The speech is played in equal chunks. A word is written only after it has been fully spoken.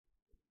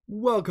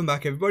Welcome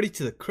back everybody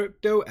to the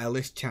Crypto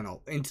Ellis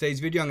channel. In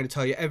today's video I'm going to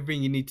tell you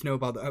everything you need to know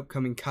about the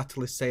upcoming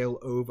catalyst sale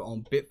over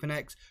on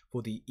Bitfinex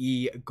for the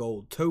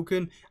eGLD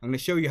token. I'm going to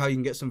show you how you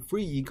can get some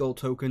free eGLD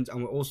tokens,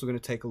 and we're also going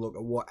to take a look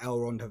at what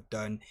Elrond have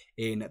done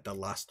in the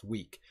last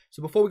week.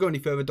 So before we go any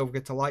further, don't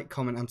forget to like,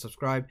 comment and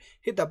subscribe.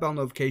 Hit that bell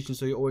notification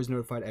so you're always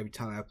notified every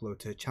time I upload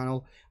to the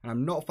channel. And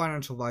I'm not a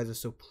financial advisor,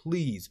 so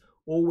please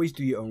always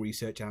do your own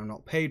research, and I'm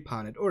not paid,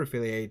 partnered or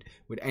affiliated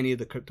with any of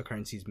the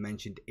cryptocurrencies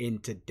mentioned in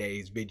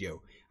today's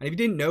video. And if you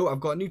didn't know, I've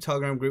got a new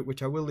Telegram group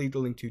which I will leave the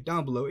link to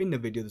down below in the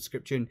video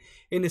description.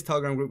 In this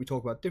Telegram group we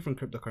talk about different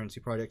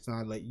cryptocurrency projects, and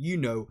I let you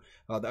know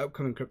the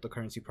upcoming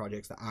cryptocurrency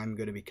projects that I'm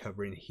going to be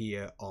covering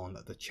here on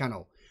the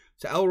channel.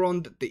 So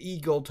Elrond, the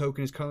eGLD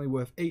token, is currently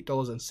worth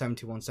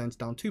 $8.71,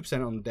 down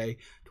 2% on the day.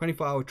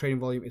 24-hour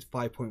trading volume is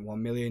 5.1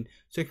 million.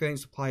 Circulating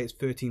supply is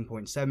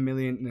 13.7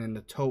 million, and then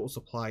the total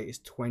supply is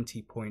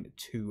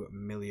 20.2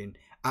 million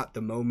at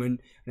the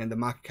moment. And then the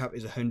market cap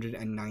is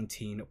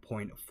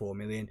 119.4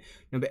 million.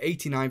 Number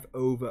 89th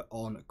over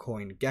on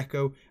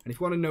CoinGecko. And if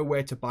you want to know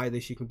where to buy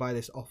this, you can buy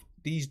this off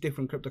these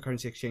different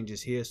cryptocurrency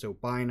exchanges here. So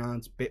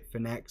Binance,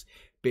 Bitfinex,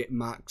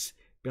 Bitmax,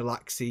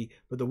 Bilaxi,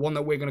 but the one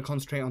that we're going to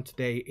concentrate on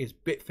today is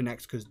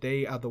Bitfinex, because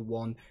they are the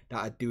one that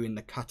are doing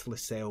the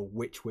catalyst sale,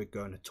 which we're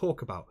going to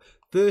talk about.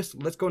 First,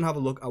 let's go and have a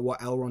look at what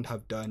Elrond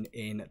have done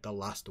in the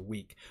last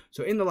week.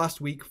 So in the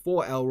last week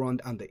for Elrond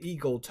and the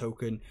eGLD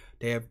token,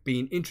 they have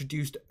been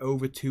introduced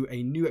over to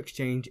a new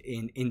exchange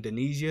in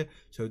Indonesia.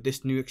 So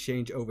this new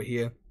exchange over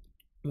here,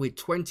 with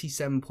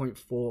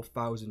 27.4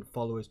 thousand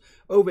followers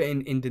over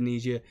in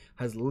Indonesia,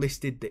 has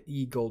listed the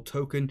eGLD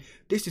token.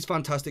 This is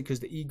fantastic because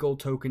the eGLD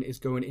token is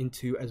going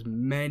into as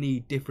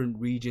many different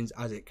regions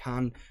as it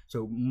can,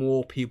 so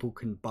more people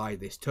can buy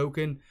this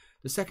token.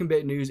 The second bit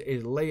of news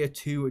is Layer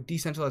 2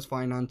 decentralized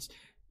finance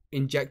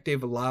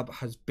Injective Lab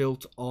has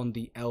built on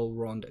the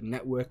Elrond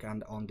network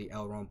and on the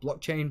Elrond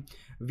blockchain.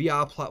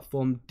 VR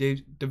platform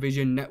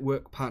division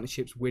network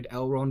partnerships with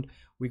Elrond.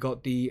 We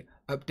got the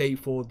update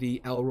for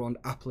the Elrond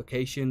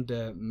application,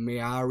 the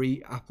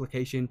Miari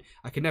application.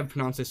 I can never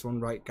pronounce this one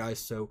right, guys,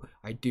 so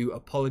I do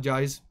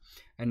apologize.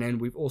 And then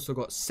we've also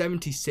got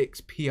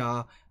 76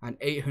 PR and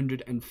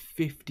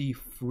 850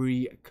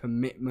 free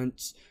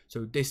commitments.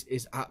 So this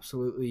is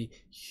absolutely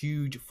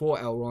huge for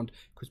Elrond,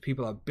 because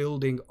people are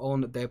building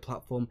on their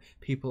platform.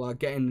 People are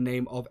getting the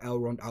name of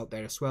Elrond out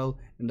there as well.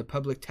 And the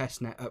public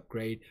testnet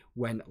upgrade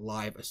went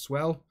live as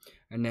well.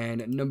 And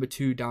then number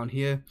 2 down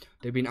here,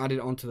 they've been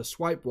added onto the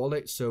Swipe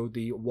wallet. So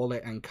the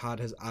wallet and card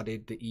has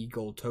added the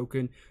eGLD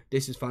token.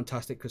 This is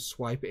fantastic because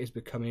Swipe is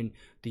becoming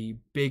the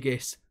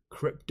biggest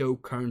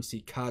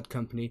cryptocurrency card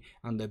company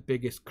and the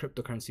biggest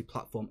cryptocurrency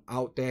platform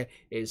out there.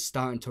 It is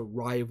starting to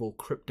rival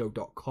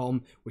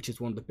crypto.com, which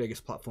is one of the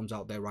biggest platforms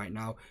out there right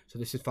now. So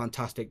this is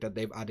fantastic that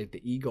they've added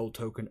the eGLD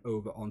token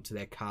over onto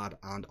their card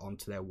and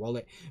onto their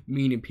wallet,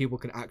 meaning people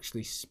can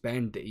actually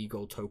spend the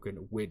eGLD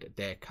token with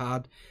their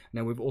card. And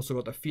then we've also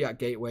got the Fiat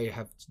Gateway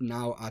have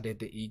now added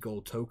the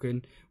eGLD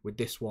token with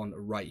this one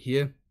right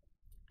here.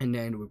 And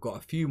then we've got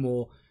a few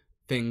more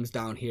things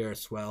down here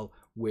as well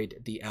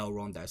with the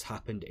Elrond that has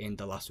happened in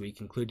the last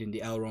week, including the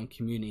Elrond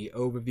community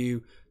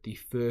overview, the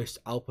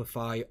first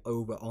Alpify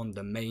over on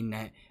the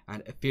mainnet,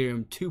 and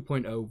Ethereum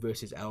 2.0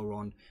 versus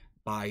Elrond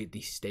by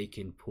the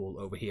staking pool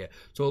over here.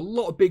 So a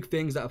lot of big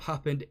things that have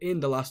happened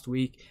in the last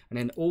week. And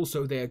then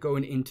also they are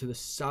going into the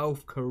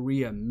South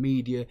Korea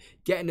media,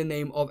 getting the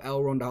name of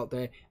Elrond out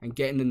there and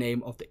getting the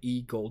name of the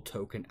eGLD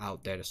token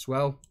out there as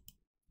well.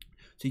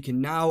 So you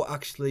can now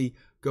actually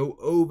go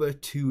over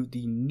to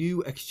the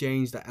new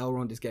exchange that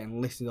Elrond is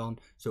getting listed on,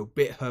 so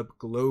BitHub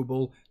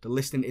Global. The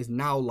listing is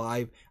now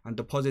live and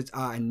deposits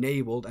are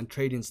enabled and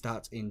trading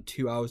starts in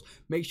 2 hours.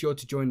 Make sure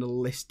to join the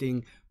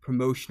listing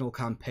promotional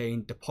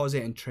campaign,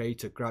 deposit and trade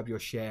to grab your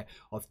share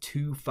of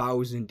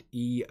 2,000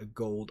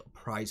 eGLD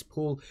prize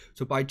pool.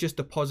 So by just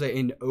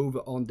depositing over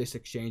on this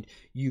exchange,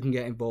 you can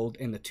get involved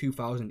in the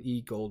 2,000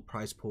 eGLD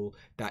prize pool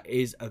that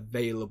is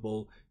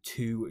available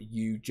to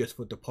you just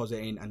for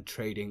depositing and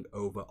trading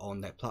over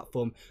on their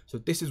platform. So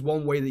this is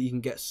one way that you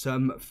can get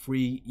some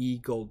free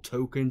eGLD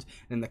tokens,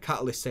 and the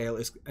catalyst sale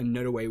is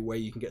another way where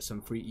you can get some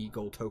free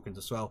eGLD tokens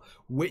as well,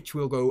 which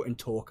we'll go and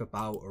talk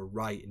about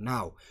right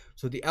now.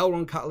 So the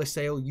Elrond catalyst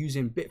sale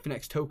using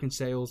Bitfinex token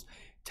sales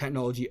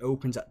technology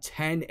opens at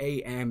 10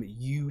 AM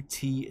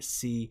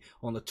UTC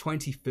on the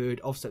 23rd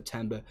of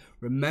September.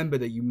 Remember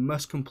that you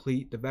must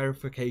complete the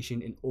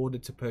verification in order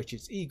to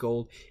purchase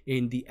eGLD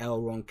in the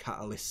Elrond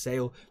catalyst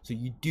sale. So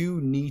you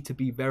do need to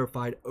be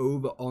verified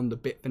over on the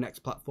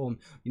Bitfinex platform.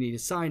 You need to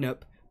sign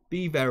up,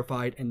 be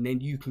verified, and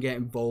then you can get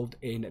involved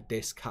in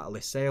this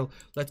catalyst sale.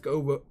 Let's go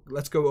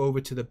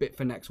over to the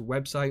Bitfinex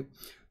website.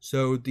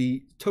 So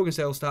the token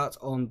sale starts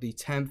on the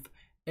 10th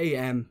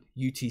AM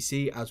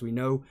UTC. As we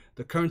know,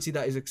 the currency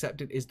that is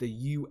accepted is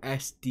the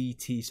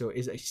USDT, so it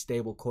is a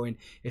stable coin.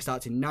 It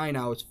starts in 9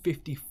 hours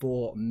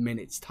 54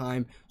 minutes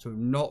time, so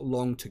not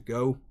long to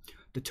go.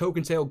 The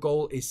token sale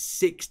goal is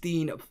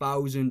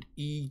 16,000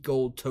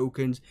 eGold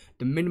tokens.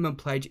 The minimum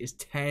pledge is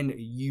 10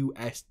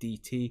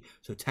 USDT,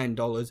 so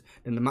 $10.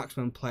 Then the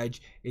maximum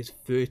pledge is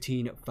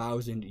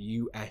 13,000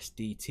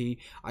 USDT.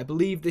 I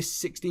believe this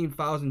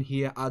 16,000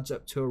 here adds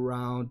up to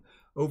around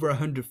over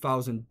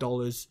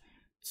 $100,000.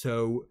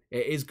 So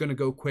it is going to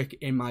go quick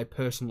in my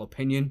personal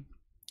opinion.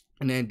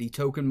 And then the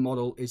token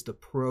model is the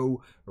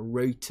pro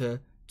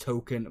rata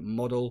token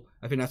model.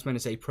 I think that's meant to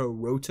say pro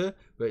rata,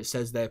 but it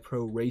says there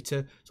pro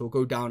rata. So we'll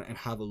go down and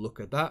have a look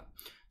at that.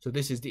 So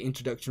this is the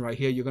introduction right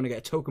here. You're going to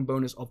get a token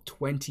bonus of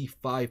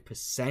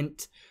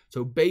 25%.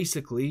 So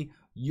basically,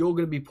 you're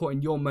going to be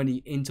putting your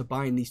money into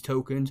buying these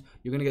tokens.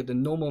 You're going to get the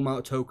normal amount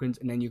of tokens,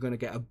 and then you're going to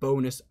get a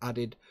bonus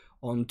added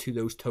onto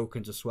those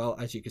tokens as well,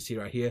 as you can see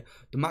right here.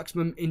 The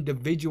maximum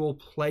individual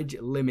pledge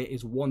limit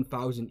is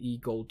 1,000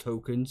 eGold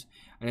tokens,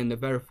 and then the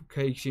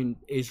verification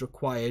is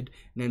required,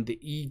 and then the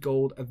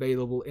eGold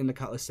available in the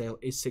catalyst sale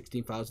is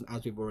 16,000,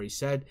 as we've already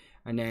said.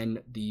 And then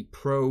the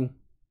pro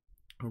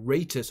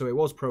rata, so it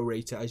was pro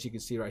rata, as you can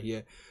see right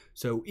here.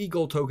 So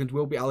eGold tokens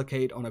will be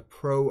allocated on a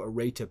pro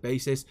rata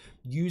basis.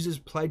 Users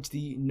pledge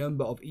the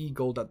number of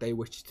eGold that they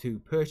wish to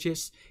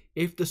purchase.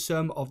 If the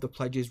sum of the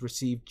pledges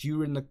received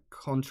during the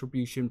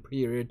contribution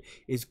period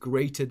is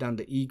greater than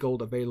the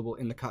eGold available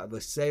in the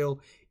catalyst sale,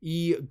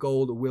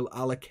 eGold will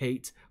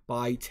allocate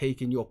by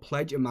taking your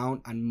pledge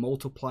amount and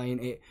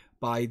multiplying it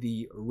by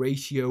the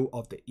ratio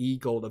of the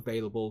eGold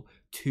available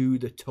to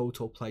the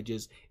total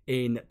pledges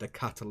in the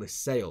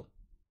catalyst sale.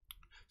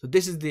 So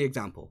this is the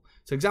example.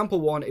 So example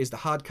one is the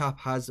hard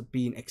cap has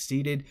been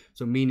exceeded.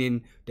 So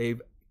meaning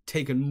they've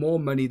taken more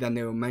money than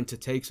they were meant to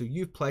take. So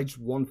you've pledged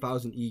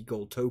 1,000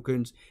 eGold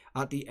tokens.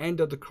 At the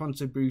end of the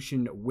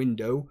contribution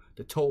window,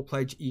 the total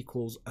pledge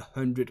equals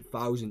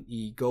 100,000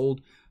 eGold.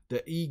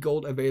 The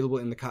eGold available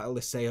in the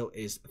catalyst sale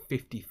is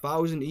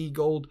 50,000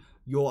 eGold.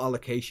 Your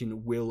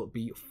allocation will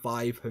be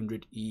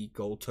 500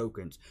 eGold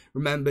tokens.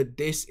 Remember,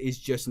 this is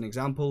just an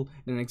example.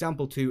 And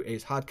example two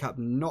is hard cap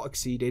not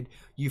exceeded.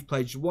 You've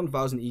pledged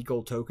 1,000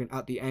 eGold token.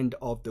 At the end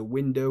of the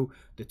window,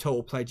 the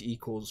total pledge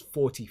equals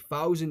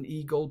 40,000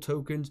 eGold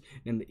tokens.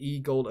 And the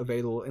eGold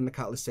available in the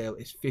catalyst sale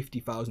is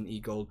 50,000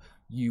 eGold.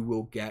 You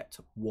will get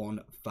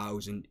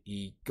 1,000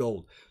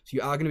 eGold. So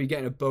you are going to be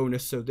getting a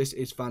bonus. So this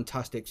is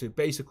fantastic. So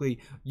basically,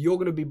 you're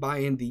going to be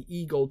buying the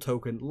eGold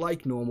token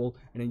like normal,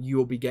 and then you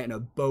will be getting a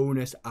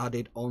bonus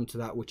added onto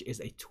that, which is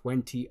a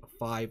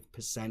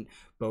 25%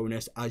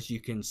 bonus, as you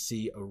can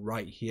see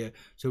right here.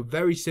 So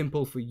very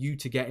simple for you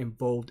to get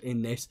involved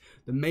in this.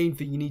 The main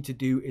thing you need to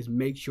do is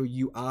make sure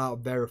you are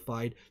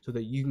verified so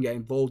that you can get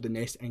involved in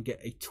this and get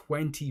a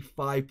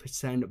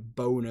 25%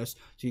 bonus.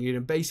 So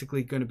you're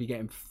basically going to be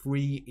getting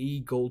free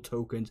eGold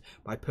tokens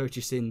by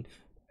purchasing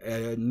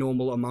a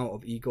normal amount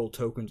of eGold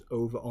tokens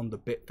over on the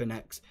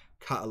Bitfinex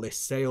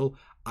catalyst sale.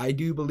 I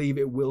do believe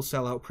it will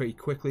sell out pretty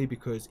quickly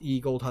because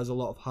eGold has a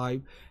lot of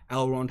hype,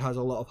 Elrond has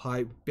a lot of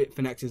hype,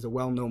 Bitfinex is a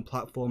well-known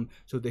platform,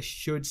 so this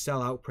should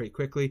sell out pretty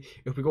quickly.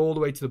 If we go all the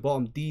way to the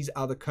bottom, these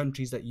are the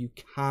countries that you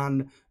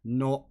can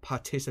not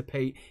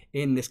participate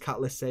in this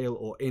catalyst sale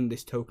or in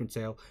this token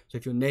sale. So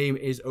if your name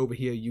is over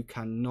here, you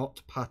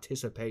cannot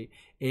participate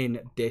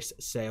in this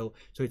sale.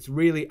 So it's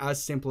really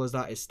as simple as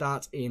that. It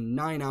starts in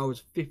 9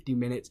 hours 50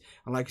 minutes,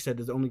 and like I said,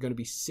 there's only going to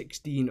be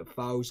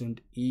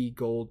 16,000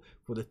 eGold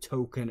for the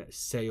token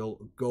sale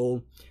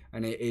goal,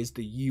 and it is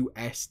the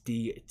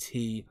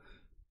USDT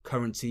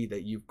currency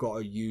that you've got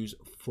to use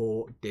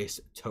for this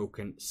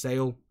token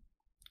sale.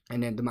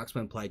 And then the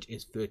maximum pledge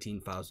is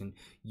 13,000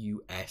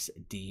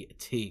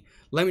 USDT.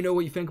 Let me know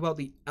what you think about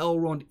the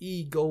Elrond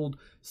eGold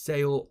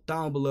sale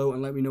down below,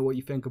 and let me know what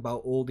you think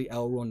about all the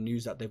Elrond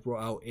news that they've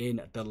brought out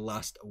in the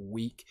last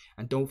week.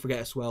 And don't forget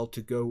as well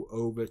to go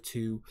over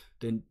to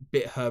the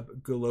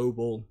BitHub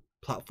Global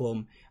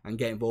platform and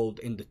get involved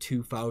in the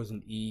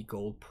 2,000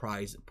 eGold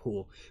prize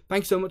pool.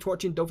 Thanks so much for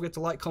watching. Don't forget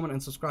to like, comment,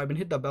 and subscribe, and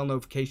hit that bell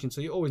notification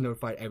so you're always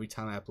notified every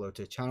time I upload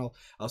to the channel.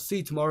 I'll see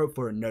you tomorrow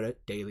for another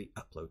daily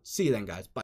upload. See you then, guys. Bye.